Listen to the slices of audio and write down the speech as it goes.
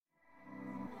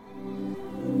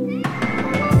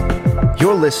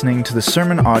You're listening to the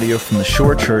sermon audio from the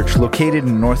Shore Church located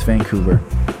in North Vancouver.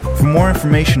 For more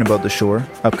information about the Shore,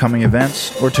 upcoming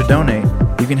events, or to donate,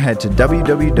 you can head to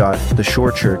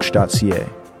www.theshorechurch.ca.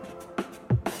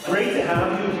 Great to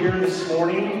have you here this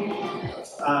morning.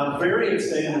 Very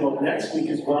excited about next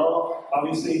week as well.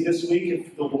 Obviously, this week,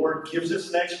 if the Lord gives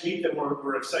us next week, then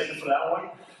we're excited for that one.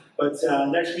 But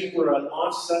next week, we're on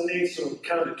Launch Sunday, so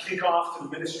kind of the kickoff to the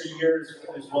ministry year,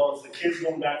 as well as the kids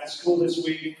going back to school this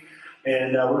week.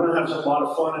 And we're going to have a lot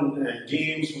of fun and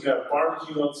games. We've got a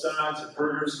barbecue outside, some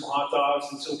burgers, some hot dogs.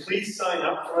 And so please sign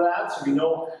up for that so we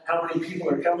know how many people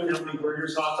are coming, how many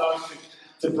burgers, hot dogs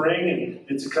to bring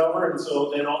and to cover. And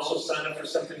so then also sign up for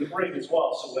something to bring as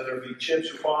well. So whether it be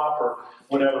chips or pop or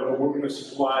whatever, but we're going to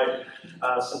supply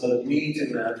some of the meat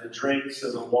and the drinks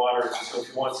and the water. So if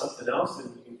you want something else,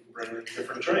 then you can bring a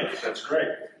different drink. That's great.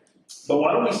 But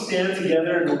why don't we stand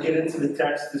together and we'll get into the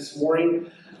text this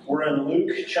morning. We're in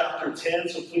Luke chapter 10,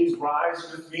 so please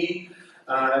rise with me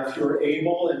if you're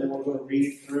able, and then we're going to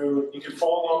read through. You can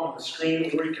follow along on the screen,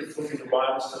 or you can flip in your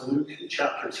Bibles to Luke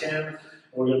chapter 10.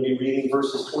 We're going to be reading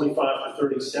verses 25 to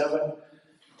 37.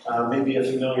 Maybe a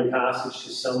familiar passage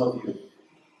to some of you.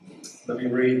 Let me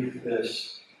read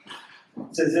this.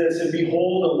 It says this, "And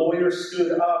behold, a lawyer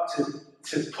stood up to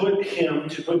put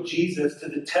Jesus to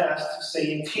the test,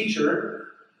 saying,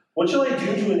 'Teacher, what shall I do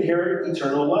to inherit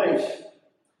eternal life?'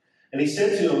 And he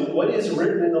said to him, 'What is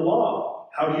written in the law?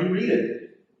 How do you read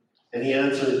it?' And he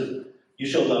answered, 'You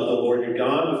shall love the Lord your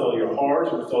God with all your heart,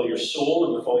 and with all your soul,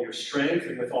 and with all your strength,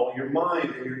 and with all your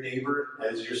mind, and your neighbor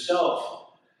as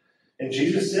yourself.' And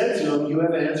Jesus said to him, 'You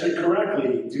have answered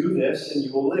correctly. Do this, and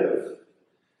you will live.'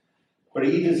 But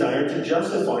he desired to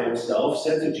justify himself,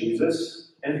 said to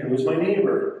Jesus, 'And who is my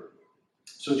neighbor?'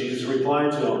 So Jesus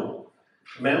replied to him,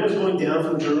 'A man was going down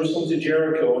from Jerusalem to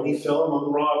Jericho, and he fell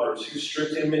among robbers, who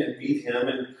stripped him and beat him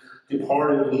and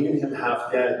departed, leaving him half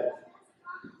dead.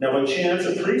 Now by chance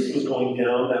a priest was going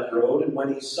down that road, and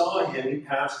when he saw him, he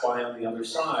passed by on the other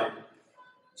side.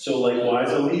 So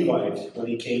likewise a Levite, when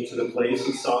he came to the place,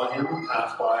 he saw him and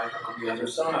passed by on the other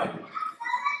side.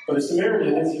 But a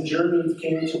Samaritan, as he journeyed,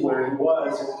 came to where he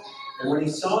was, and when he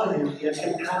saw him, he had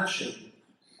compassion.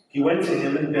 He went to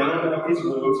him and bound up his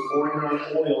wounds, pouring on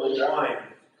oil and wine.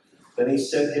 Then he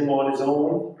set him on his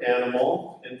own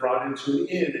animal and brought him to an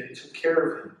inn and took care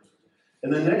of him.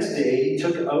 And the next day he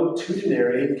took out 2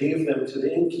 denarii and gave them to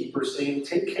the innkeeper, saying,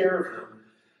 'Take care of him,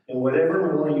 and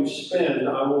whatever more you spend,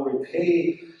 I will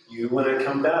repay you when I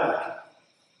come back.'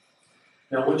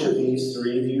 Now which of these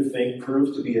 3 do you think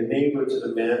proved to be a neighbor to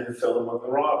the man who fell among the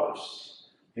robbers?"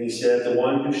 And he said, "The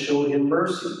one who showed him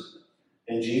mercy."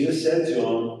 And Jesus said to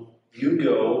him, "You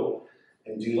go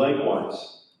and do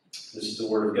likewise." This is the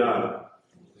word of God.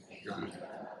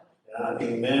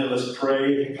 Amen. Let's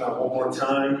pray one more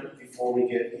time before we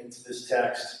get into this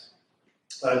text.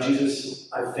 Jesus,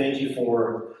 I thank you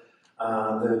for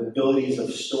the abilities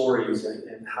of stories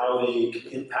and how they can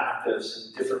impact us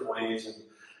in different ways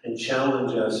and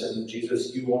challenge us. And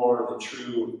Jesus, you are the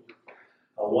true,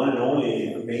 one and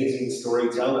only amazing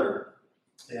storyteller.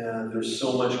 And there's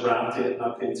so much wrapped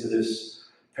up into this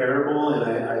parable, and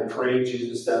I pray,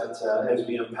 Jesus, that as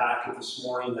we unpack it this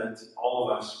morning, that all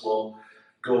of us will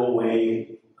go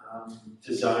away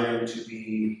desiring to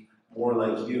be more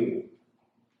like you.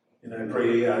 And I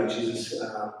pray, Jesus,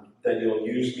 that you'll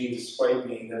use me despite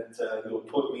me, that you'll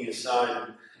put me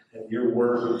aside, and your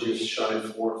word will just shine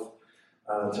forth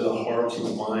to the hearts and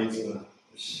the minds and the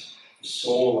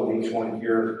soul of each one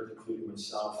here, including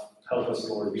myself. Help us,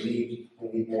 Lord. We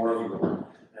need more of you, Lord.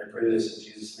 And I pray this in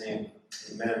Jesus' name.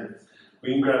 Amen.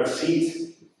 We can grab a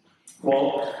seat.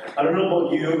 Well, I don't know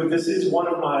about you, but this is one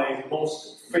of my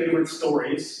most favorite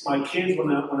stories. My kids,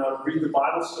 when I would read the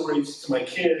Bible stories to my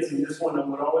kids, and this one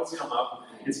would always come up,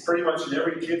 it's pretty much in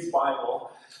every kid's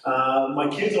Bible, my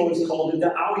kids always called it the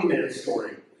Owie Man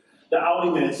story. The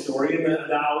Owie Man story, and the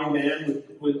Owie Man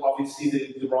would obviously,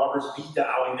 the robbers beat the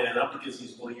Owie Man up because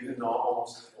he's bleeding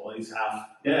he's half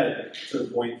dead to the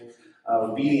point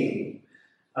of beating him.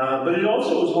 But it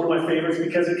also was one of my favorites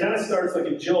because it kind of starts like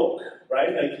a joke,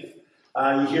 right? Like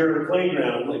you hear at a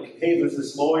playground, like, hey, there's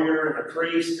this lawyer and a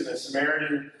priest and a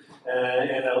Samaritan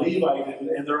and a Levite,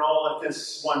 and they're all at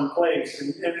this one place.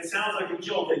 And it sounds like a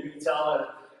joke that you can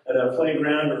tell at a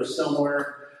playground or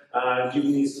somewhere,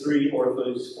 given these 3 or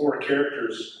those 4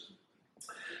 characters.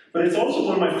 But it's also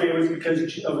one of my favorites because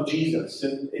of Jesus.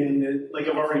 And like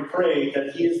I've already prayed,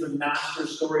 that he is the master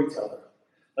storyteller.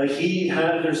 Like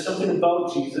there's something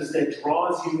about Jesus that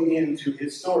draws you into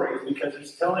his story because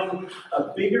he's telling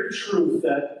a bigger truth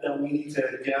that we need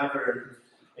to gather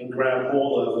and grab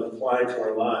hold of and apply to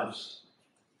our lives.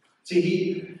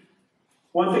 See,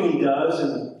 One thing he does,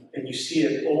 and you see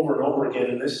it over and over again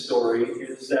in this story,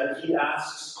 is that he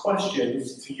asks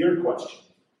questions to your question.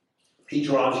 He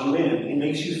draws you in. He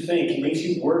makes you think. He makes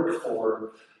you work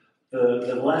for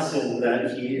the lesson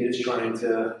that he is trying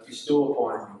to bestow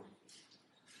upon you.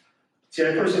 See,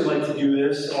 I personally like to do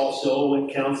this also when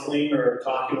counseling or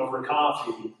talking over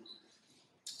coffee.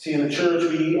 See, in the church,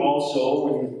 we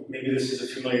also, and maybe this is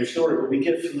a familiar story, but we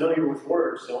get familiar with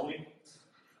words, don't we?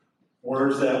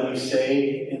 Words that we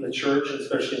say in the church,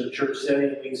 especially in the church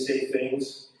setting, we say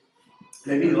things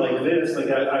maybe like this, like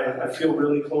I feel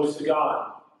really close to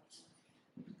God.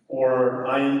 Or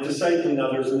I am discipling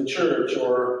others in the church,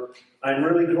 or I'm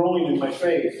really growing in my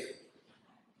faith.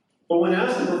 But when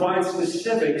asked to provide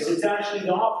specifics, it's actually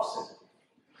the opposite.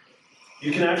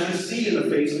 You can actually see in the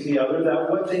face of the other that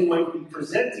what they might be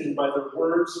presenting by their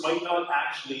words might not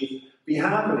actually be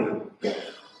happening.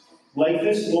 Like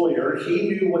this lawyer, he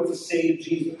knew what to say to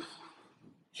Jesus.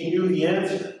 He knew the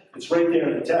answer. It's right there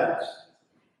in the text.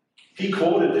 He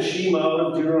quoted the Shema out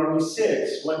of Deuteronomy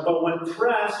 6, but when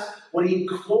pressed, what he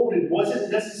quoted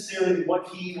wasn't necessarily what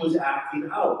he was acting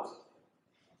out.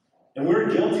 And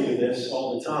we're guilty of this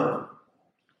all the time.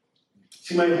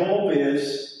 See, my hope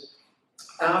is,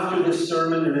 after this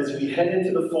sermon, and as we head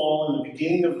into the fall and the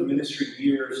beginning of the ministry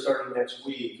year starting next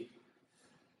week,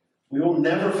 we will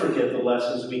never forget the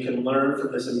lessons we can learn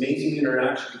from this amazing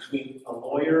interaction between a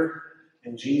lawyer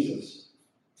and Jesus.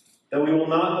 That we will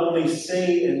not only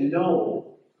say and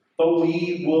know, but that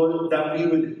we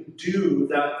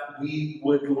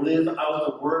would live out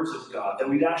the words of God, that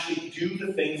we'd actually do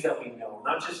the things that we know,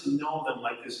 not just know them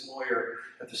like this lawyer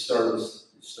at the start of this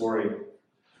story.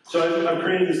 So I've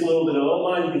created this little bit of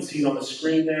outline. You can see it on the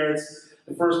screen there.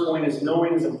 The first point is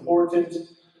knowing is important.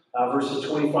 Verses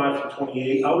 25 to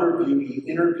 28. Outer beauty,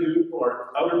 inner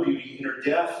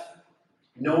depth.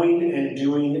 Knowing and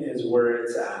doing is where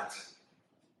it's at.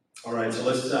 All right, so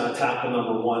let's tackle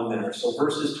number one there. So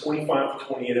verses 25 to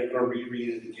 28, I'm going to reread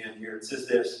it again here. It says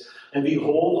this, "And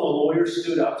behold, a lawyer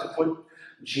stood up to put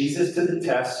Jesus to the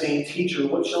test, saying, 'Teacher,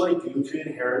 what shall I do to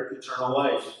inherit eternal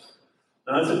life?'"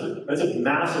 Now, that's a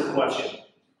massive question.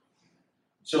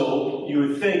 So you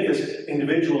would think this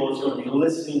individual is going to be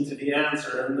listening to the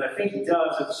answer, and I think he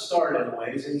does at the start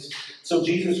anyways. And so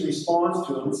Jesus responds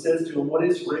to him and says to him, "What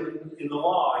is written in the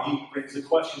law?" He brings the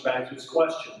question back to his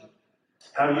question.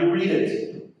 "How do you read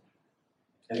it?"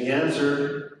 And he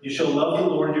answered, "You shall love the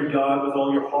Lord your God with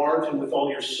all your heart and with all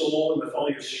your soul and with all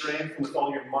your strength and with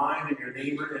all your mind, and your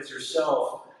neighbor as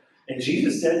yourself." And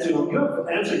Jesus said to him, "You have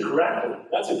answered correctly.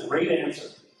 That's a great answer.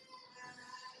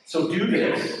 So do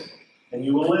this, and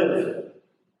you will live."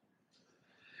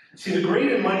 See, the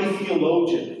great and mighty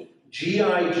theologian,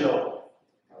 G.I. Joe.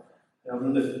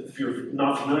 If you're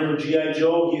not familiar with G.I.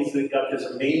 Joe, he's got this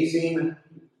amazing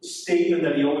statement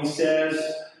that he always says.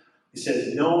 He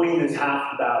says, "Knowing is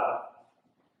half the battle."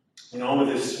 You know, with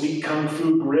his sweet kung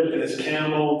fu grip and his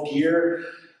camo gear,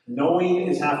 knowing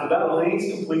is half the battle. And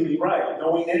he's completely right.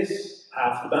 Knowing is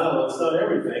half the battle. It's not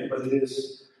everything, but it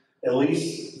is at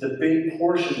least the big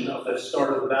portion of the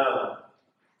start of the battle.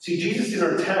 See, Jesus in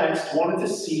our text wanted to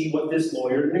see what this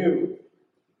lawyer knew.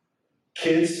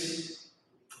 Kids,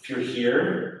 if you're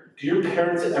here, do your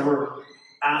parents ever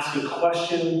ask a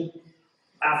question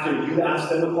after you ask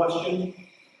them a question?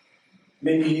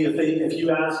 Maybe if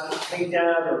you ask, "Hey,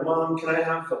 Dad or Mom, can I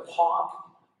have the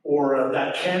pop or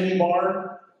that candy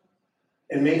bar?"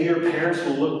 And maybe your parents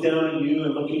will look down at you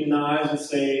and look you in the eyes and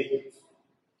say,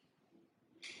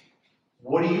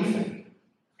 "What do you think?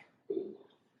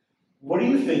 What do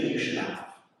you think you should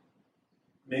have?"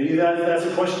 Maybe that's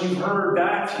a question you've heard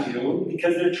back to you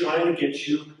because they're trying to get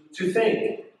you to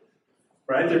think.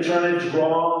 Right? They're trying to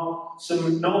draw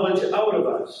some knowledge out of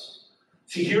us.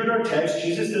 See, here in our text,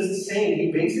 Jesus does the same.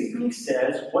 He basically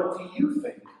says, "What do you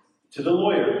think?" to the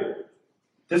lawyer.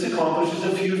 This accomplishes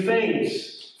a few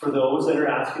things for those that are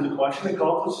asking the question. It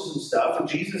accomplishes some stuff, and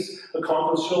Jesus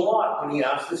accomplished a lot when he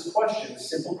asked this question, this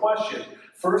simple question.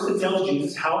 First, it tells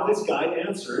Jesus how this guy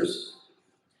answers,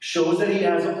 shows that he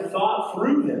has thought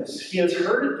through this. He has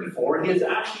heard it before. He has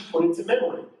actually put it to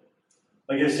memory.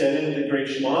 Like I said in the Great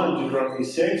Shema in Deuteronomy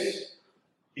 6,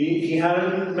 he had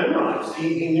it memorized.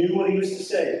 He knew what he was to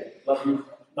say. Love the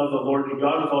Lord your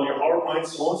God with all your heart, mind,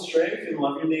 soul, and strength, and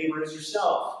love your neighbor as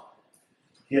yourself.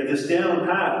 He had this down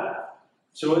pat.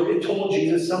 So it told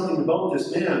Jesus something about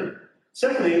this man.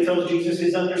 Secondly, it tells Jesus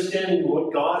his understanding of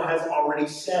what God has already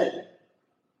said.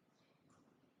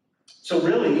 So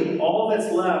really, all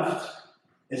that's left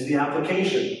is the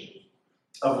application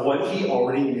of what he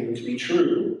already knew to be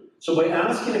true. So by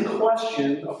asking a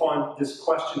question upon this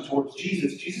question towards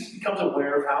Jesus, Jesus becomes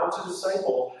aware of how to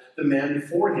disciple the man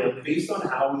before him based on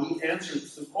how he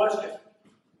answers the question.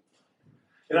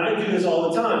 And I do this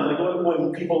all the time. Like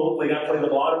when people, like I played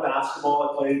a lot of basketball.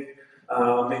 I played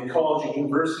in college and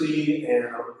university, and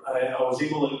I was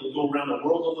able to go around the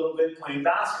world a little bit playing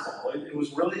basketball. It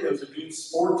was a good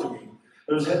sport to me.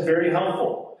 It was very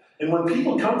helpful. And when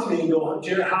people come to me and go,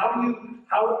 Jared, how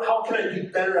can I be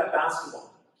better at basketball?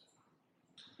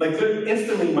 Like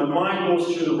instantly my mind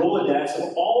goes through the Rolodex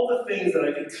of all the things that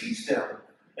I can teach them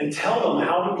and tell them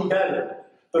how to be better.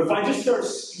 But if I just start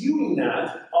spewing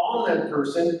that on that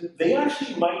person, they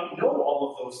actually might know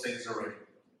all of those things already.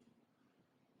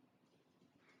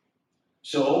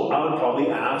 So I would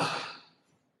probably ask,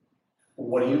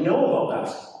 what do you know about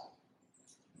basketball?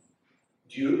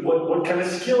 What kind of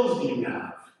skills do you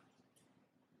have?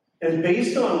 And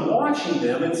based on watching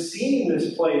them and seeing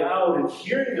this play out and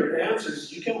hearing their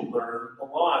answers, you can learn a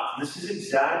lot. And this is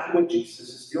exactly what Jesus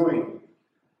is doing.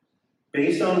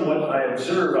 Based on what I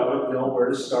observe, I would know where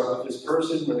to start with this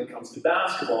person when it comes to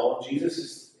basketball. Jesus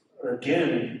is,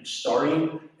 again,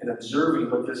 starting and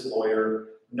observing what this lawyer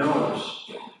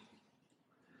knows.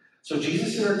 So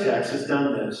Jesus in our text has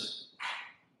done this.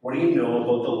 What do you know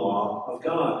about the law of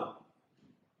God?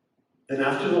 Then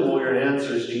after the lawyer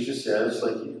answers, Jesus says,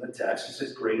 like in the text, he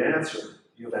says, great answer.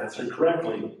 You have answered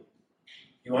correctly.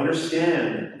 You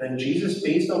understand. Then Jesus,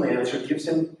 based on the answer, gives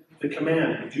him the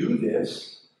command, do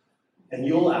this, and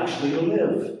you'll actually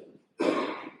live.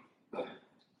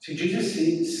 See, Jesus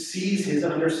sees his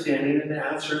understanding and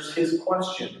answers his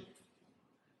question.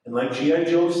 And like G.I.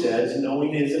 Joe says,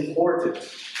 knowing is important.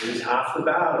 It is half the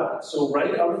battle. So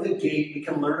right out of the gate, we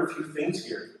can learn a few things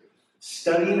here.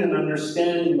 Studying and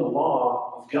understanding the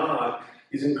law of God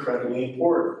is incredibly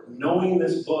important. Knowing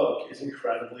this book is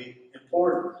incredibly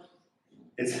important.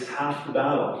 It's half the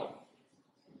battle.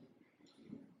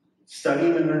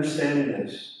 Studying and understanding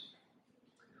this.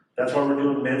 That's why we're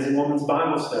doing men's and women's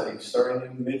Bible studies starting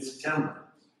in mid-September.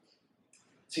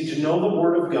 See, to know the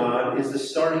Word of God is the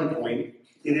starting point.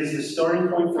 It is the starting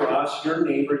point for us, your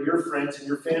neighbor, your friends, and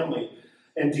your family.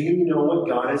 And do you know what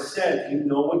God has said? Do you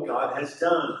know what God has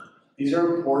done? These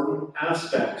are important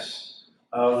aspects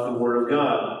of the Word of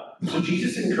God. So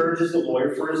Jesus encourages the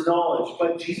lawyer for his knowledge,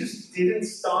 but Jesus didn't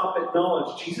stop at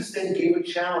knowledge. Jesus then gave a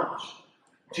challenge.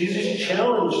 Jesus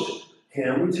challenged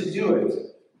him to do it.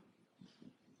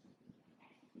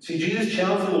 See, Jesus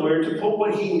challenged the lawyer to put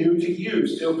what he knew to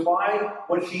use, to apply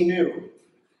what he knew.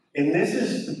 And this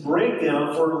is the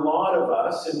breakdown for a lot of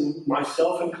us, and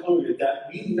myself included, that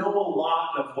we know a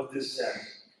lot of what this says.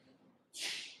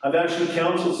 I've actually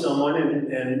counseled someone,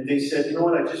 and they said, you know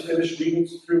what, I just finished reading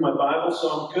through my Bible, so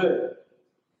I'm good.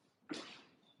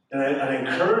 And I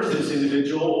encourage this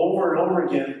individual over and over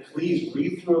again, please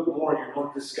read through it more. You're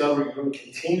going to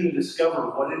continue to discover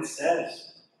what it says.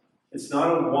 It's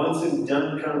not a once and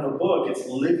done kind of a book. It's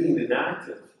living and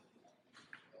active.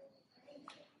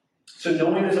 So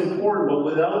knowing is important, but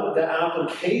without the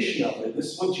application of it,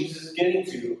 this is what Jesus is getting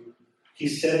to. He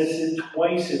says it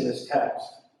twice in this text.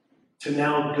 To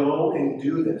now go and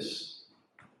do this.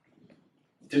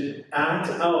 To act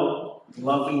out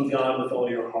loving God with all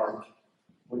your heart,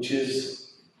 which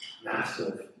is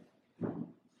massive.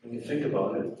 When you think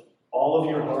about it, all of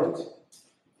your heart.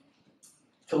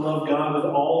 To love God with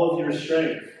all of your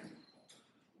strength.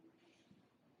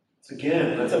 So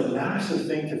again, that's a massive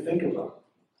thing to think about.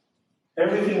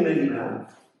 Everything that you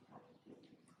have.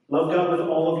 Love God with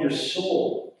all of your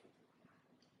soul.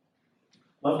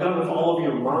 Love God with all of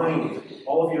your mind,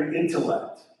 all of your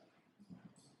intellect.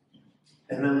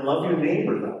 And then love your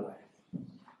neighbor that way.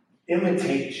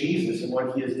 Imitate Jesus and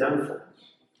what he has done for us.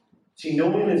 See,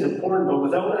 knowing is important, but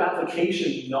without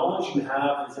application, the knowledge you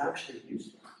have is actually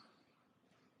useless.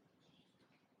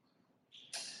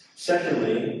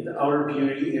 Secondly, the outer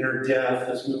beauty, inner depth.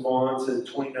 Let's move on to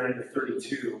 29 to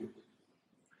 32.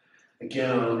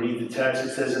 Again, I'll read the text. It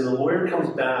says, and the lawyer comes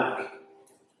back.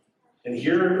 And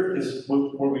here is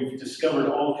where we've discovered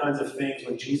all kinds of things.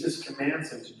 When Jesus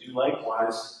commands him to do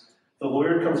likewise, the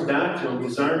lawyer comes back to him,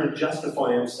 desiring to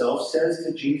justify himself, says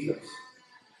to Jesus,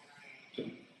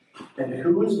 and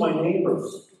who is my neighbor?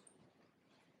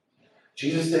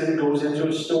 Jesus then goes into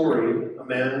a story. A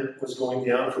man was going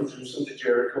down from Jerusalem to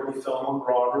Jericho, and he fell among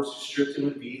robbers who stripped him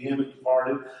and beat him and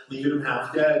departed, leaving him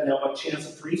half dead. Now, by chance,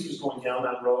 a priest was going down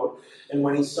that road, and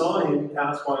when he saw him, he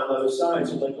passed by on the other side.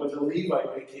 So, likewise, a Levite,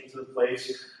 when he came to the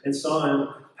place and saw him,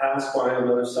 passed by on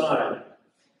the other side.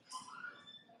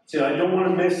 See, I don't want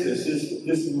to miss this.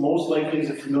 This most likely is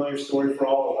a familiar story for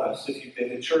all of us. If you've been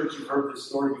in church, you've heard this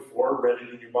story before, read it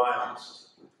in your Bibles.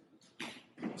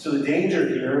 So the danger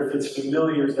here, if it's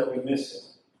familiar, is that we miss it.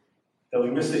 That we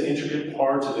miss the intricate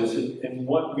parts of this and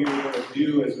what we are going to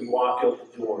do as we walk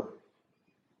out the door.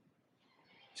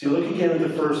 So you look again at the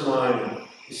first line.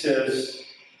 He says,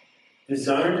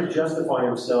 desiring to justify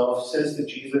himself, says to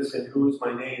Jesus, and who is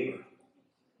my neighbor?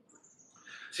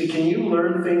 See, can you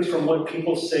learn things from what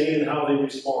people say and how they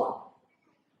respond?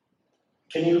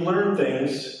 Can you learn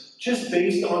things just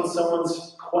based on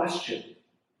someone's question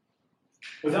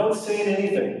without saying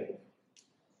anything?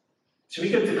 So we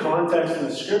get the context in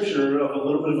the scripture of a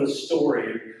little bit of a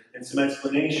story and some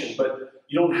explanation, but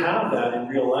you don't have that in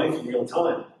real life, in real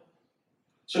time.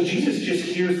 So Jesus just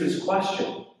hears this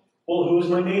question. Well, who is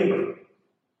my neighbor?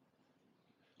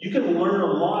 You can learn a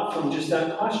lot from just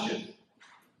that question.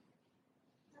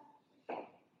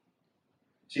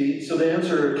 See, so the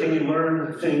answer, can you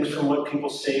learn things from what people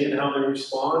say and how they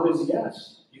respond, is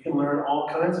yes. You can learn all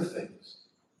kinds of things.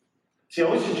 See, I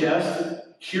would suggest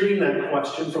hearing that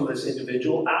question from this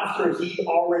individual after he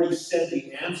already said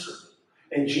the answer,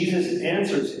 and Jesus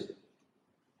answers it.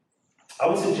 I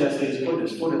would suggest that he's putting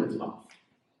his foot in his mouth.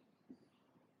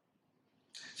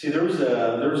 See, there was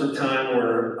a time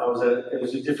where it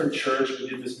was a different church. We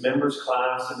did this members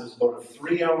class, and it was about a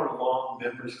 3-hour-long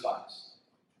members class.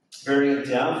 Very in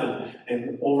depth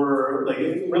and over, like,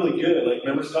 really good. Like,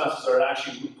 members classes are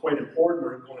actually quite important.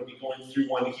 We're going to be going through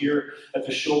one here at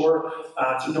the Shore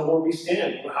to know where we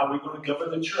stand, how we're going to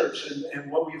govern the church,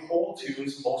 and what we hold to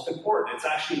is most important. It's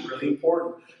actually really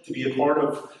important to be a part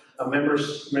of a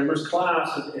members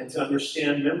class and to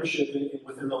understand membership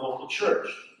within the local church.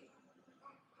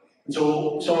 And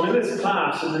so I'm in this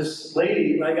class, and this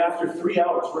lady, like after 3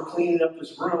 hours, we're cleaning up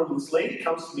this room, and this lady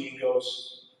comes to me and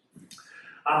goes,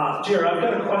 Jared, I've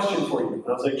got a question for you. And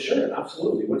I was like, sure,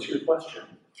 absolutely. What's your question?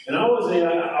 And I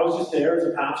was just there as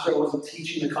a pastor. I wasn't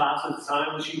teaching the class at the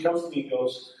time. And she comes to me and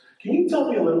goes, can you tell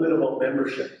me a little bit about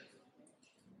membership?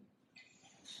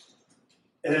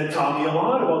 And it taught me a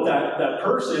lot about that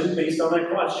person based on that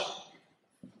question.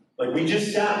 Like, we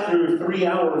just sat through 3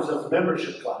 hours of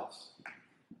membership class.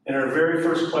 And our very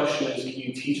first question is, can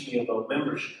you teach me about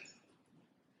membership?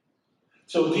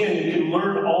 So again, you can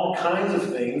learn all kinds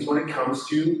of things when it comes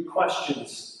to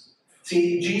questions.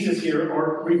 See, Jesus here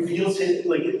reveals his,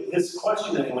 like this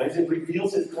question anyways, it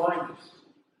reveals his blindness.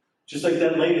 Just like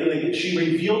that lady, like she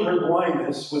revealed her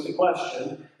blindness with the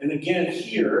question. And again,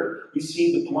 here, we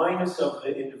see the blindness of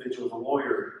the individual, the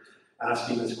lawyer,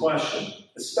 asking this question.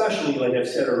 Especially, like I've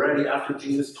said already, after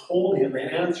Jesus told him the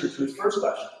answer to his first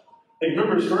question. Like,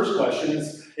 remember his first question,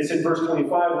 it's in verse 25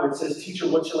 where it says, teacher,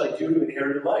 what shall I do to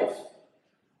inherit life?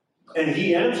 And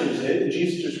he answers it, and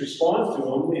Jesus just responds to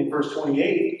him in verse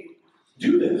 28,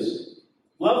 do this.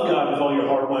 Love God with all your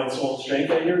heart, mind, soul, and strength,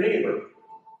 and your neighbor.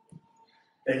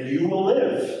 And you will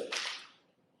live.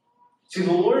 See,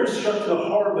 the lawyer is struck to the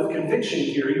heart with conviction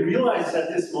here. He realizes at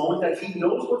this moment that he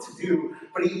knows what to do,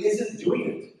 but he isn't doing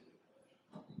it.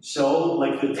 So,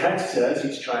 like the text says,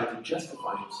 he's trying to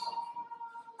justify himself.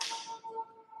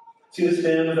 See, this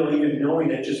man, without even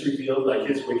knowing it, just revealed like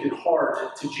his wicked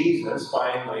heart to Jesus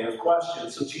by way of question.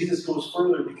 So Jesus goes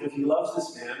further because he loves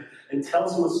this man and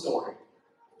tells him a story.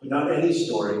 But not any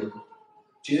story.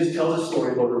 Jesus tells a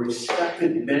story about a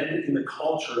respected men in the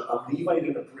culture, a Levite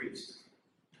and a priest.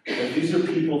 And these are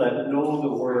people that know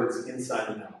the words inside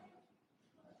and out.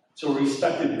 So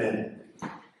respected men.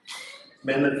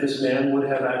 Men that this man would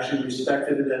have actually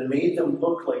respected and then made them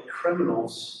look like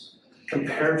criminals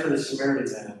compared to the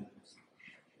Samaritan man,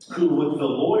 who the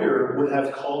lawyer would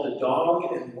have called a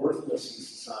dog and worthless in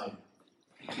society.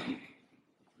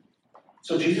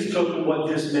 So Jesus took what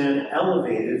this man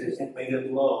elevated and made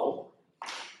it low,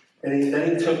 and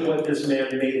then he took what this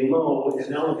man made low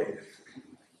and elevated.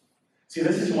 See,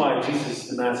 this is why Jesus is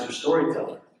the master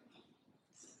storyteller.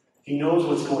 He knows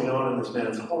what's going on in this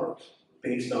man's heart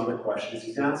based on the questions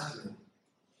he's asking him.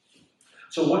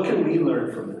 So what can we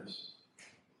learn from this?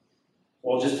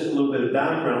 Well, just a little bit of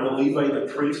background. The Levite and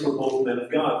the priest were both men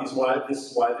of God. This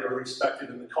is why they were respected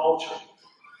in the culture.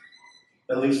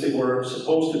 At least they were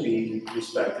supposed to be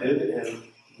respected and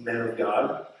men of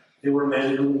God. They were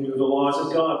men who knew the laws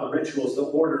of God, the rituals, the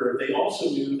order. They also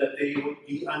knew that they would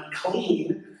be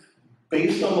unclean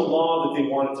based on the law that they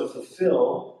wanted to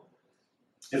fulfill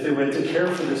if they went to care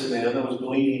for this man that was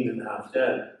bleeding and half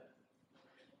dead.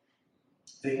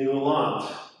 They knew a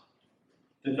lot.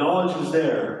 The knowledge was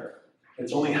there.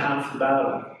 It's only half the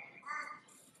battle.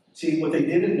 See, what they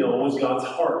didn't know was God's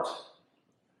heart.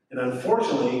 And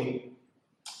unfortunately,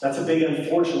 that's a big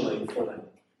unfortunately for them.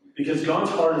 Because God's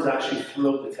heart is actually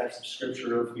throughout the text of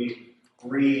Scripture. If we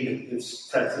read this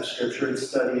text of Scripture and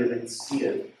study it and see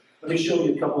it, Let me show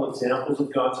you a couple examples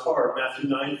of God's heart. Matthew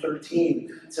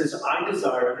 9:13 says, I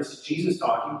desire, this is Jesus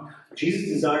talking, Jesus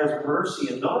desires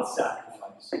mercy and not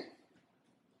sacrifice.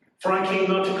 For I came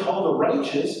not to call the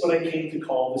righteous, but I came to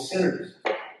call the sinners.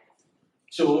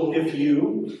 So if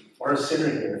you are a sinner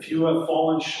here, if you have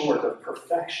fallen short of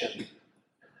perfection,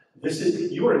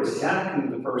 you are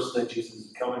exactly the person that Jesus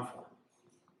is coming for.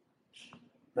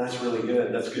 That's really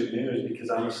good. That's good news because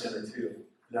I'm a sinner too.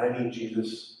 And I need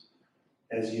Jesus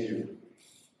as you do.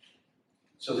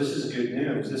 So this is good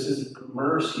news. This is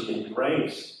mercy and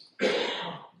grace.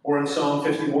 Or in Psalm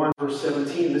 51, verse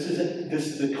 17, this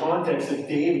is the context of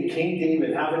David, King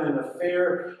David, having an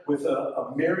affair with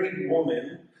a married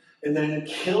woman and then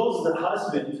kills the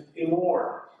husband in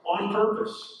war on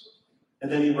purpose.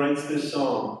 And then he writes this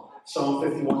song, Psalm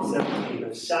 51:17.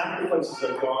 The sacrifices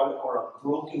of God are a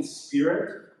broken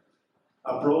spirit,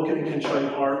 a broken and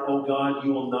contrite heart, O God,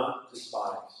 you will not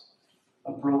despise.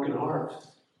 A broken heart.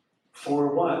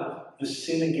 For what? The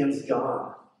sin against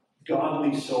God.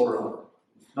 Godly sorrow.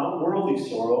 Not worldly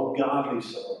sorrow, godly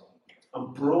sorrow.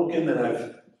 I'm broken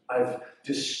that I've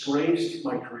disgraced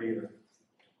my Creator.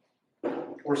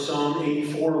 Or Psalm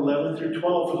 84:11 through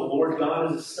 12. For the Lord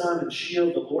God is a sun and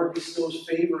shield. The Lord bestows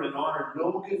favor and honor.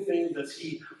 No good thing does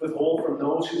he withhold from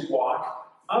those who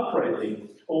walk uprightly.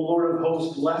 O Lord of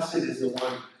hosts, blessed is the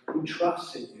one who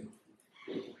trusts in you.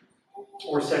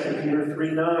 Or 2 Peter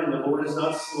 3:9, the Lord is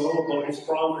not slow about his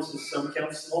promises, some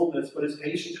count slowness, but is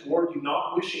patient toward you,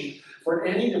 not wishing for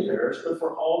any to perish, but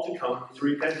for all to come to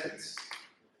repentance.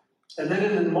 And then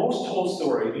in the most told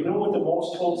story, do you know what the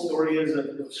most told story is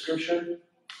of Scripture?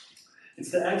 It's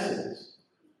the Exodus.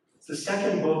 It's the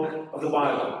second book of the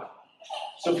Bible.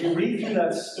 So if you read through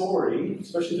that story,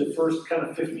 especially the first kind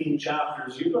of 15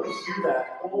 chapters, you're going to hear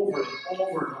that over and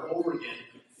over and over again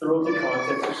throughout the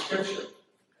context of Scripture.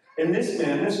 And this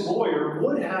man, this lawyer,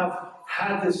 would have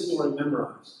had this story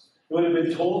memorized. It would have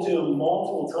been told to him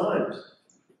multiple times.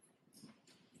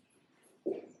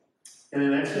 And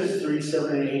in Exodus 3:7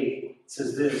 and 8, it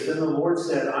says this, Then the Lord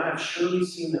said, I have surely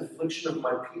seen the affliction of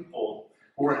my people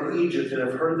who are in Egypt, and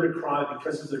have heard their cry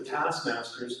because of their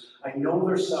taskmasters. I know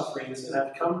their sufferings, and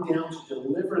have come down to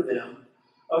deliver them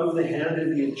out of the hand of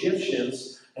the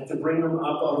Egyptians, and to bring them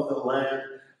up out of the land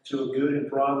to a good and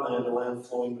broad land, a land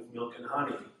flowing with milk and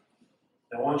honey.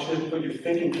 Now, I want you to put your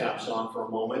thinking caps on for a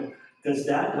moment. Does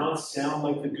that not sound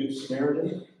like the Good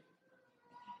Samaritan?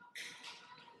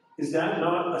 Is that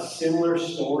not a similar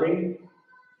story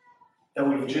that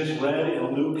we've just read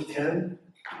in Luke 10?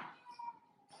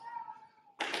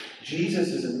 Jesus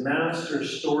is a master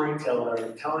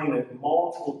storyteller, telling it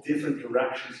multiple different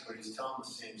directions, but he's telling the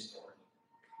same story.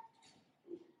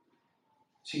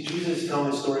 See, Jesus is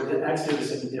telling the story of the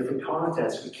Exodus in a different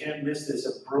context. We can't miss this.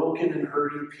 A broken and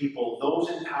hurting people, those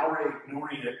in power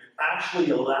ignoring it,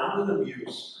 actually allowing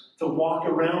abuse to walk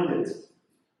around it,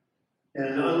 and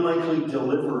an unlikely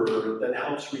deliverer that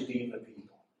helps redeem the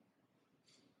people.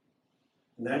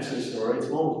 In the Exodus story, it's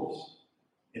Moses.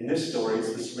 In this story,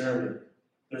 it's the Samaritan.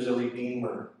 There's a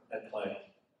redeemer at play.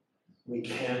 We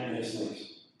can't miss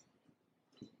this.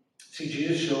 See,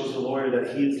 Jesus shows the lawyer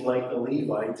that he is like the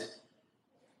Levite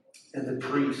and the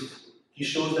priest. He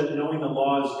shows that knowing the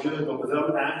law is good, but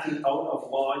without acting out of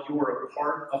law, you are a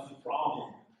part of the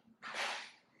problem.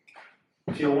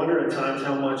 See, I wonder at times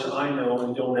how much I know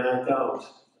and don't act out.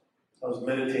 I was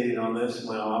meditating on this in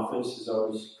my office as I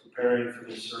was preparing for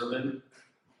this sermon.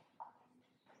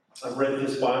 I've read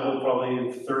this Bible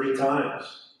probably 30 times.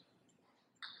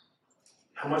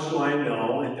 How much do I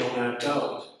know and don't act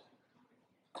out?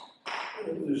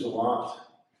 There's a lot.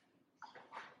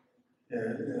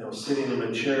 And sitting in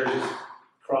my chair, just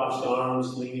crossed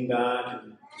arms, leaning back,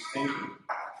 and just thinking,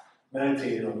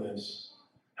 meditating on this.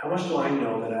 How much do I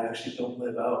know that I actually don't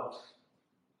live out?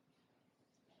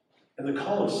 And the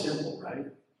call is simple, right?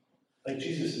 Like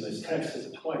Jesus in this text says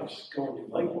it twice. Go and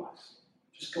do likewise.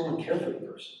 Just go and care for the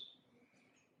person.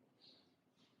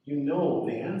 You know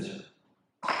the answer.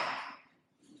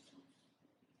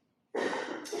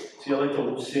 See, I like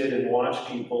to sit and watch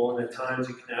people, and at times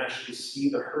you can actually see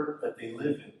the hurt that they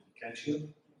live in, can't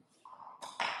you?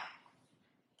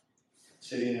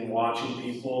 Sitting and watching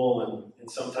people, and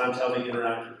sometimes how they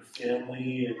interact with their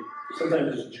family, and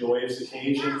sometimes there's joyous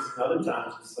occasions, and other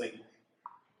times it's like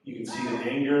you can see the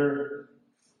anger.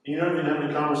 And you're not even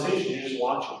having a conversation, you're just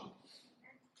watching.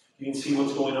 You can see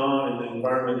what's going on in the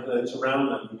environment that's around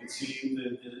them. You can see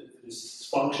the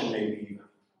dysfunction maybe even.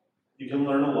 You can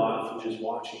learn a lot from just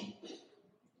watching.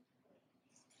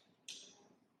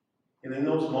 And in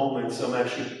those moments, I'm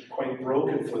actually quite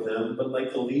broken for them, but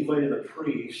like the Levite and the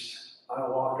priest, I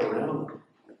walk around them.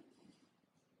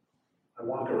 I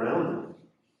walk around them.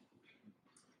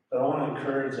 But I want to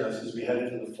encourage us as we head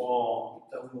into the fall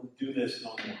that we will do this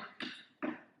no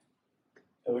more.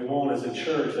 That we won't, as a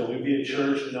church, that we be a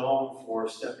church known for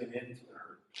stepping into the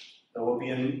hurt. That we'll be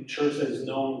a church that is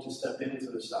known to step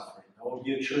into the suffering. That we'll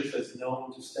be a church that's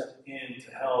known to step in,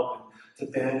 to help, and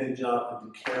to bandage up,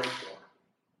 and to care for.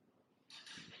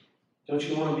 Don't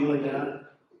you want to be like that?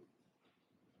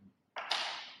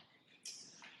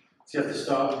 So you have to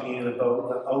stop being about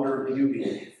the outer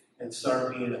beauty and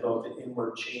start being about the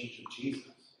inward change of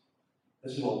Jesus.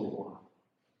 This is what we want.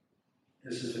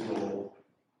 This is the goal.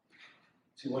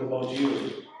 See, what about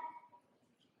you?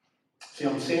 See,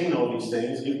 I'm saying all these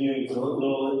things, giving you a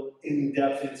little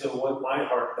in-depth into what my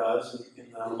heart does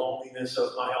in the loneliness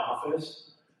of my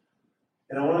office.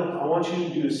 And I want you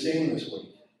to do the same this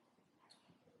week.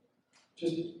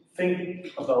 Just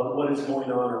think about what is going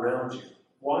on around you.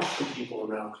 Watch the people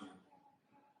around you.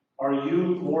 Are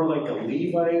you more like a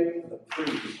Levite, the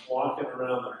priest, walking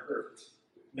around the hurt?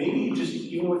 Maybe just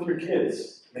even with your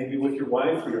kids, maybe with your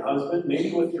wife or your husband,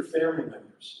 maybe with your family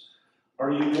members.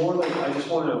 Are you more like, I just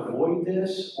want to avoid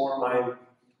this, or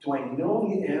do I know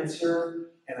the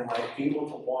answer, and am I able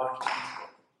to walk into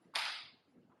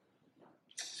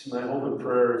it? See, my hope and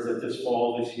prayer is that this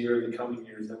fall, this year, the coming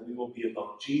years, that we will be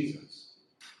about Jesus.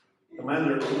 No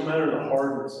matter the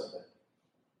hardness of it.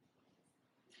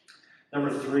 Number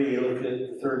 3, look at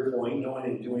the third point, knowing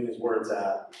and doing is where it's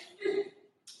at.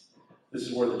 This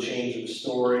is where the change of the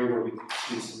story, where we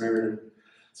see Samaritan. It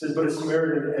says, but a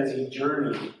Samaritan, as he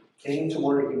journeyed, came to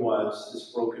where he was,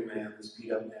 this broken man, this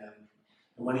beat up man.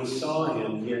 And when he saw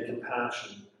him, he had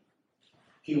compassion.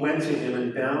 He went to him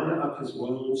and bound up his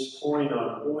wounds, pouring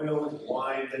on oil and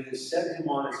wine. Then he set him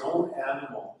on his own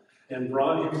animal and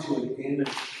brought him to an inn and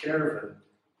took care of him.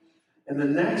 And the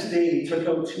next day he took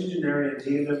out 2 denarii and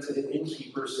gave them to the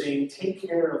innkeeper, saying, take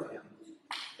care of him.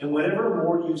 And whatever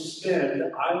more you spend,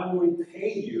 I will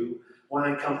repay you when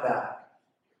I come back.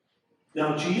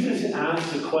 Now, Jesus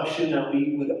asked a question that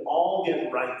we would all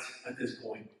get right at this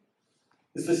point.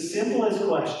 It's the simplest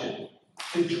question,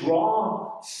 to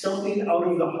draw something out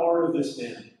of the heart of this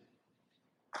man.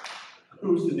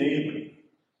 Who's the neighbor?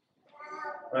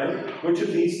 Right? Which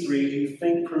of these 3 do you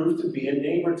think proved to be a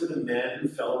neighbor to the man who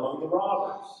fell among the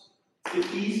robbers? It's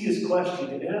the easiest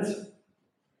question to answer.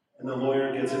 And the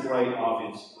lawyer gets it right,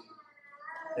 obviously,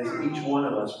 as each one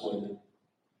of us would.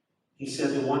 He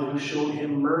said, the one who showed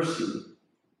him mercy.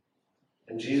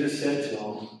 And Jesus said to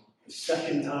him, the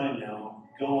second time now,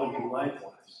 go and do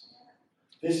likewise.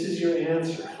 This is your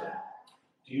answer, friend.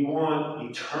 Do you want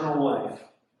eternal life?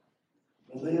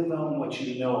 Live on what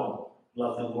you know.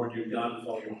 Love the Lord your God with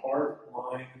all your heart,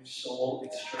 mind, soul,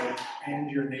 and strength, and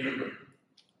your neighbor.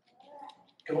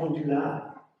 Go and do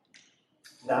that.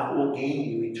 That will gain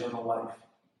you eternal life.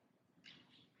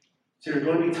 See, there are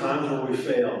going to be times where we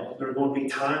fail. There are going to be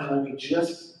times when we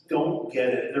just don't get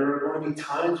it. There are going to be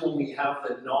times when we have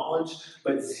the knowledge,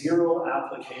 but zero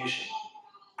application.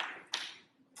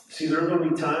 See, there are going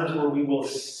to be times where we will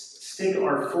stick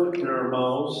our foot in our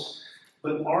mouths,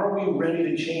 but are we ready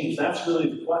to change? That's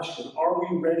really the question. Are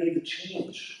we ready to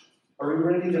change? Are we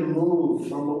ready to move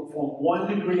from one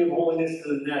degree of holiness to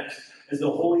the next as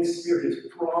the Holy Spirit is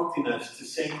prompting us to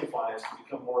sanctify us to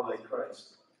become more like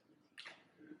Christ?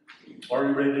 Are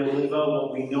we ready to live out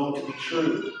what we know to be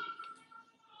true?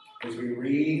 As we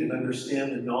read and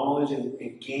understand the knowledge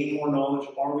and gain more knowledge,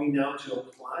 are we now to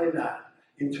apply that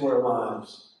into our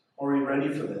lives? Are we ready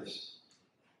for this?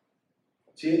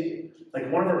 See,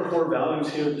 like one of our core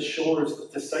values here at the Shore is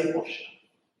discipleship.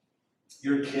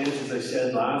 Your kids, as I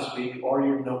said last week, are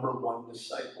your number 1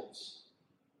 disciples.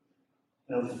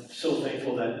 And I'm so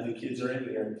thankful that the kids are in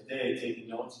here today taking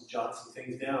notes and jotting some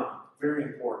things down. Very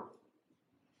important.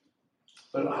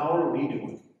 But how are we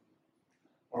doing?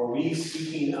 Are we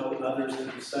seeking out others to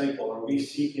disciple? Are we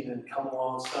seeking and come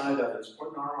alongside others,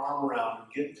 putting our arm around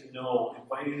and getting to know,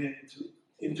 inviting them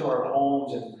into our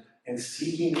homes and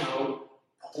seeking out,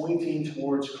 pointing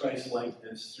towards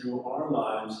Christ-likeness through our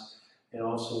lives and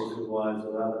also through the lives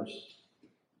of others?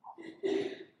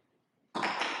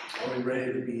 Are we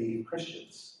ready to be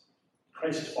Christians,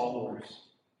 Christ followers?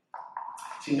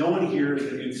 See, no one here is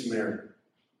the Good Samaritan.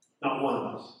 Not one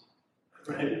of us.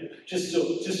 Right? Just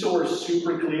so we're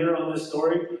super clear on this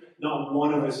story, not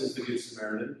one of us is the Good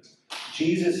Samaritan.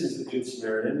 Jesus is the Good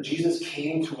Samaritan. Jesus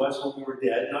came to us when we were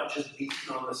dead, not just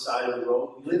beaten on the side of the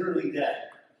road, literally dead.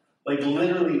 Like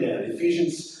literally dead.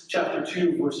 Ephesians chapter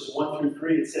 2, verses 1 through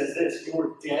 3, it says this: you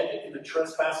were dead in the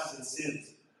trespasses and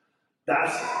sins.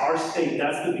 That's our state.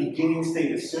 That's the beginning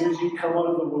state. As soon as you come out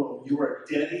of the womb, you are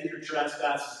dead in your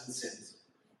trespasses and sins.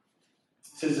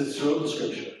 It says it throughout the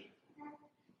scripture.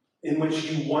 in which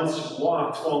you once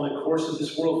walked, following the course of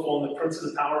this world, following the prince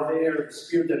of the power of the air, the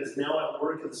spirit that is now at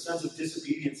work in the sons of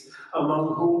disobedience,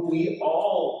 among whom we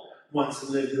all once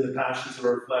lived in the passions of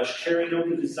our flesh, carrying out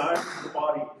the desires of the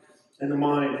body and the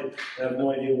mind. I have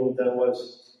no idea what that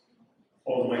was.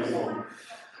 Oh, the mic's on.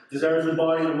 Desires of the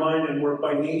body and the mind, and were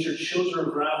by nature children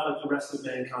of wrath like the rest of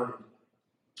mankind.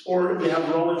 Or you have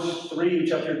Romans 3,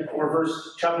 chapter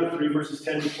 3, verses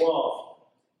 10 to 12.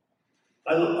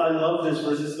 I love this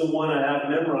verse. This is the one I have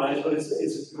memorized, but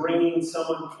it's bringing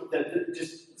someone that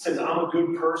just says, I'm a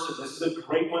good person. This is a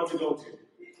great one to go to.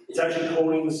 It's actually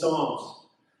quoting the Psalms.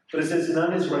 But it says,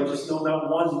 none is righteous, no, not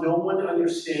one. No one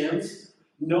understands.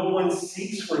 No one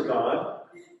seeks for God.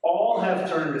 All have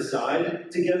turned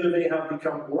aside. Together they have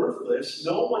become worthless.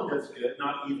 No one does good,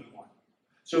 not even one.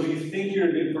 So if you think you're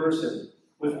a good person,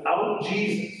 without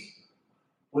Jesus,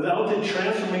 without the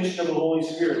transformation of the Holy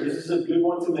Spirit, this is a good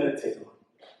one to meditate on.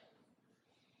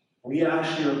 We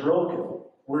actually are broken.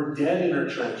 We're dead in our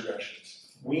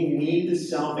transgressions. We need the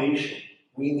salvation.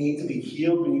 We need to be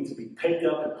healed. We need to be picked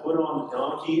up and put on the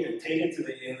donkey and taken to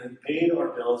the inn and paid our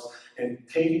bills and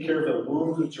taken care of the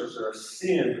wounds which are our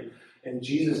sin. And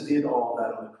Jesus did all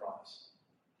that on the cross.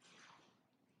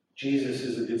 Jesus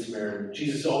is a good Samaritan.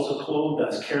 Jesus also clothed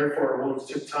us, cared for our wounds,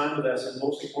 took time with us, and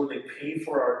most importantly, paid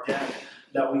for our debt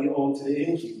that we owe to the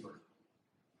innkeeper.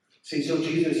 See, so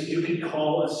Jesus, you could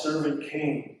call a servant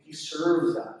king. He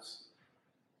serves us.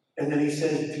 And then he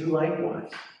says, do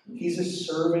likewise. He's a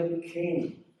servant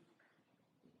king.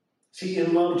 See,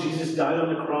 in love, Jesus died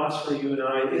on the cross for you and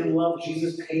I. In love,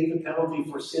 Jesus paid the penalty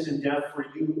for sin and death for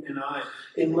you and I.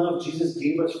 In love, Jesus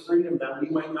gave us freedom that we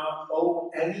might not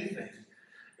owe anything.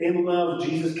 In love,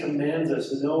 Jesus commands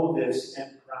us, know this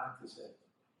and practice it.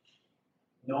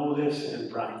 Know this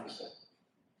and practice it.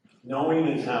 Knowing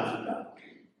is half the battle.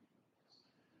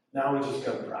 Now we just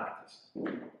got to practice.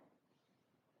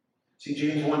 See,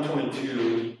 James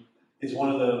 1:22 is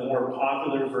one of the more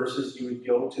popular verses. You would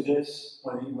go to this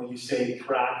when you say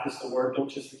practice the word. Don't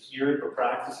just hear it, but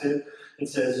practice it. It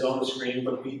says on the screen,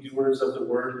 but be doers of the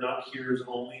word, not hearers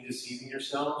only, deceiving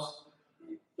yourselves.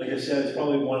 Like I said, it's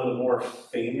probably one of the more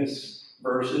famous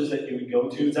verses that you would go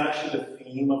to. It's actually the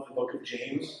theme of the book of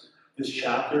James, this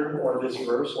chapter, or this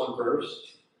verse, one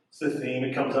verse. It's the theme.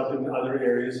 It comes up in other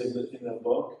areas in the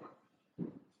book.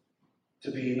 To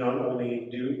be not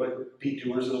only but be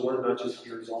doers of the word, not just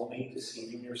hearers only,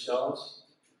 deceiving yourselves.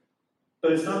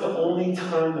 But it's not the only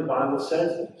time the Bible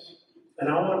says this.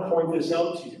 And I want to point this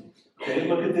out to you. Okay,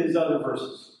 look at these other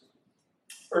verses.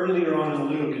 Earlier on in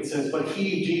Luke, it says, but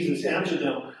he, Jesus, answered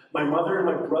them, my mother and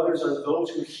my brothers are those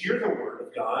who hear the word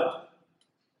of God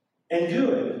and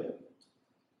do it.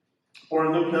 Or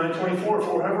in Luke 9:24, for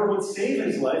whoever would save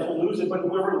his life will lose it, but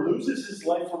whoever loses his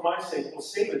life for my sake will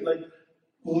save it. Like,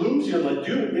 lose your life.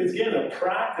 Do it. It's, again, a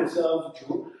practice of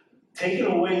taking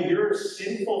away your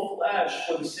sinful flesh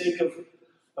for the sake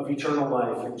of eternal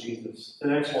life in Jesus. The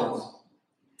next ones.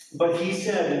 But he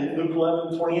said in Luke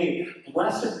 11:28,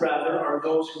 blessed rather are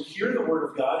those who hear the word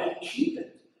of God and keep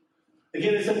it.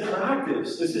 Again, it's a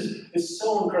practice. This is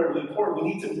so incredibly important.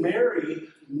 We need to marry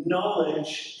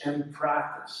knowledge and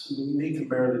practice. We need to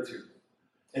marry the two.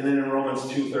 And then in Romans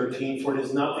 2:13, for it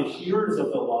is not the hearers of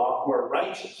the law who are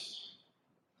righteous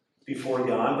before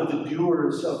God, but the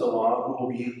doers of the law who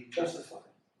will be justified.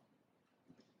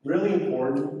 Really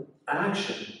important.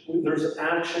 Action. There's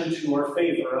action to our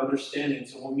faith, our understanding.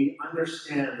 So when we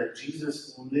understand that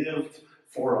Jesus lived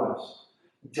for us,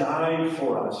 died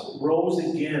for us, rose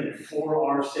again for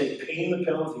our sake, paying the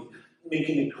penalty,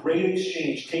 making a great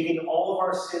exchange, taking all of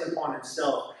our sin upon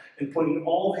himself, and putting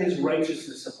all of his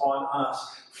righteousness upon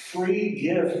us, free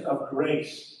gift of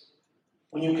grace.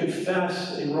 When you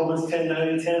confess in Romans 10:9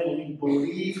 and 10, when you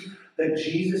believe that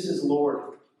Jesus is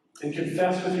Lord and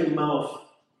confess with your mouth,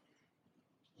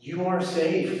 you are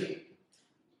saved.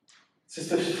 It's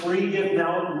just a free gift.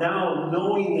 Now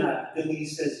knowing that, then he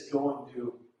says, go and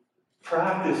do.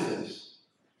 Practice this.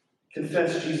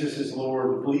 Confess Jesus is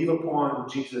Lord. Believe upon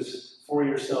Jesus for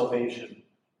your salvation.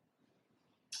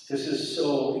 This is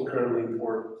so incredibly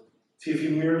important. See, if you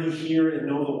merely hear and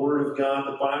know the Word of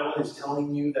God, the Bible is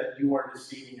telling you that you are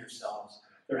deceiving yourselves.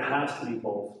 There has to be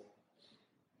both.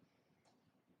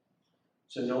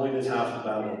 So knowing is half the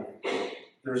battle.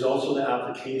 There's also the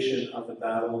application of the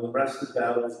battle, and the rest of the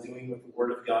battle is doing what the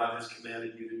Word of God has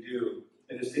commanded you to do.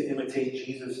 It is to imitate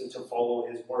Jesus and to follow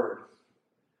His Word.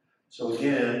 So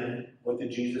again, what did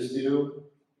Jesus do?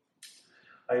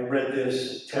 I read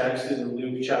this text in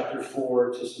Luke chapter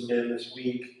 4 to some men this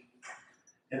week.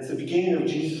 And it's the beginning of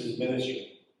Jesus'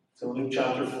 ministry. So Luke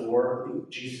chapter 4,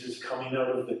 Jesus is coming out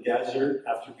of the desert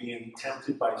after being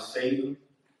tempted by Satan.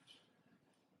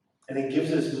 And he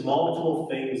gives us multiple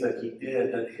things that he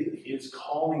did, that his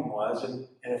calling was. And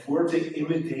if we're to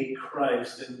imitate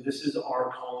Christ, then this is our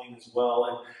calling as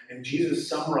well. And Jesus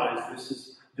summarized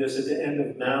this at the end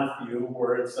of Matthew,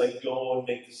 where it's like, go and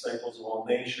make disciples of all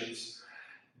nations,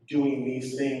 doing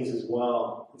these things as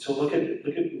well. And so look at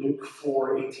Luke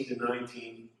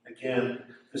 4:18-19. Again,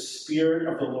 the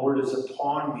Spirit of the Lord is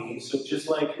upon me. So just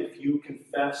like if you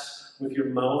confess with your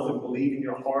mouth and believe in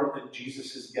your heart that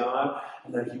Jesus is God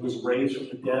and that he was raised from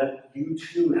the dead, you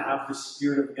too have the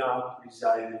Spirit of God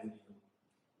residing in you.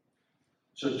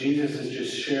 So Jesus is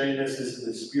just sharing this. This is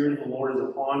the Spirit of the Lord is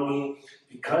upon me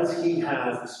because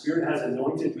the Spirit has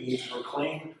anointed me to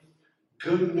proclaim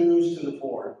good news to the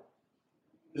poor.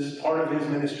 This is part of his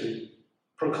ministry.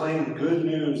 Proclaim good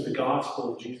news, the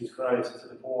gospel of Jesus Christ to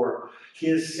the poor. He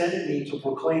has sent me to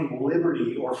proclaim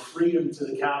liberty or freedom to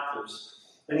the captives.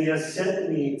 And he has sent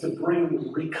me to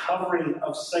bring recovery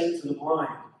of sight to the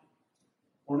blind.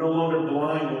 We're no longer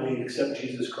blind when we accept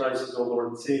Jesus Christ as our Lord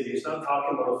and Savior. He's not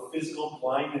talking about a physical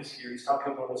blindness here. He's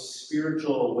talking about a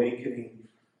spiritual awakening.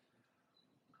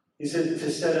 He said to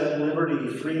set at liberty,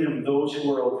 freedom, those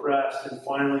who are oppressed, and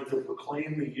finally to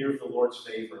proclaim the year of the Lord's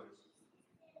favor.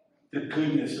 The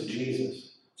goodness of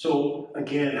Jesus. So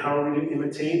again, how are we to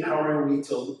imitate? How are we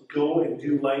to go and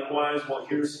do likewise? Well,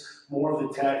 here's more of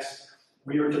the text.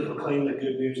 We are to proclaim the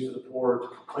good news to the poor, to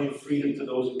proclaim freedom to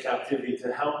those in captivity,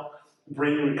 to help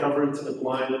bring recovery to the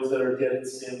blind, those that are dead in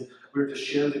sin. We are to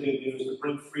share the good news, to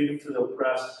bring freedom to the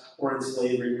oppressed or in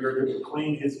slavery. We are to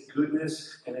proclaim his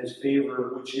goodness and his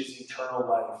favor, which is eternal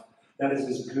life. That is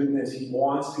his goodness. He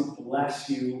wants to bless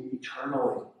you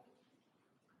eternally.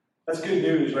 That's good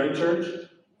news, right, church?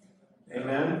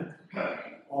 Amen?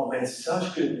 Oh, man,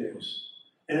 such good news.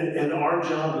 And our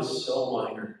job is so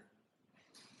minor.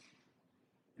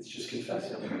 It's just confess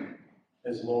him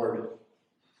as Lord.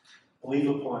 Believe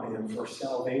upon him for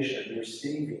salvation, your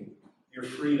saving, your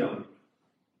freedom.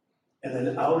 And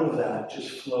then out of that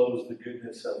just flows the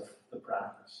goodness of the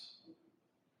practice.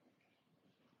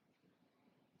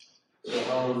 So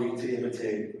how are we to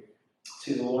imitate?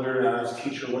 See, the lawyer asked,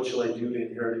 "Teacher, what shall I do to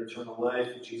inherit eternal life?"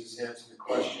 And Jesus answered the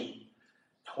question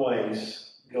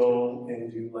twice, "Go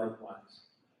and do likewise."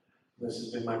 And this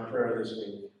has been my prayer this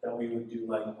week, that we would do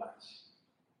likewise.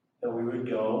 That we would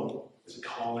go as a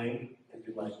calling and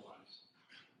do likewise.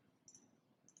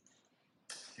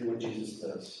 Do what Jesus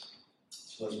does.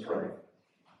 So let's pray.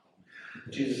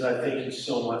 Jesus, I thank you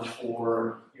so much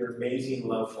for your amazing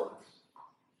love for us.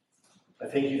 I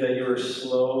thank you that you are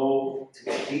slow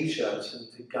to teach us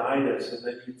and to guide us, and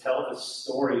that you tell the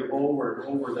story over and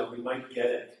over that we might get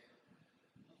it.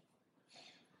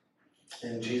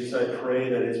 And Jesus, I pray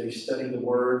that as we study the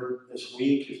Word this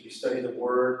week, as we study the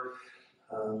Word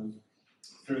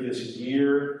through this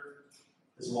year,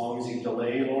 as long as you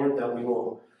delay, Lord, that we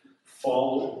will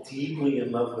fall deeply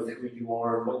in love with who you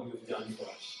are and what you have done for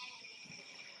us.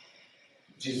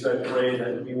 Jesus, I pray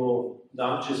that we will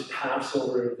not just pass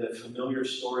over the familiar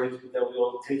stories, but that we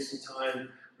will take some time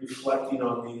reflecting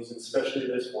on these, and especially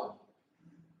this one.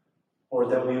 Or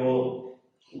that we will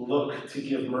look to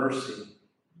give mercy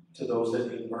to those that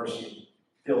need mercy.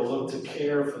 They will look to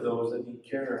care for those that need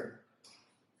care.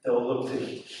 They will look to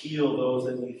heal those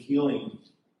that need healing.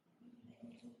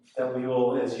 That we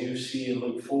will, as you see in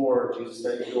Luke 4, Jesus,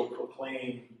 that you will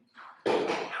proclaim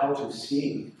how to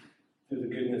see through the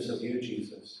goodness of you,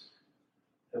 Jesus,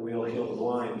 that we will heal the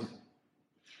blind.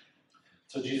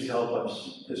 So Jesus, help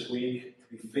us this week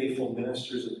to be faithful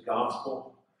ministers of the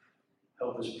gospel.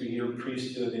 Help us be your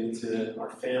priesthood into our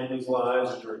families'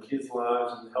 lives, into our kids'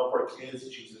 lives, and help our kids,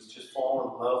 Jesus, just fall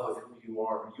in love with who you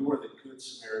are. You are the good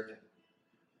Samaritan.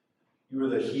 You are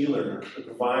the healer, the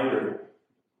provider.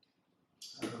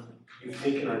 You've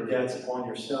taken our debts upon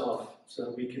yourself so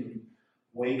that we can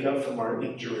wake up from our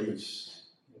injuries,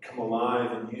 come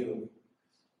alive in you,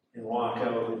 and walk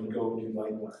out and go do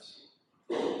likewise.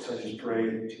 So I just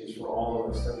pray, Jesus, for all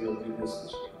of us that we will do this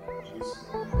week. In Jesus'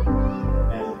 name.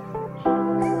 Amen.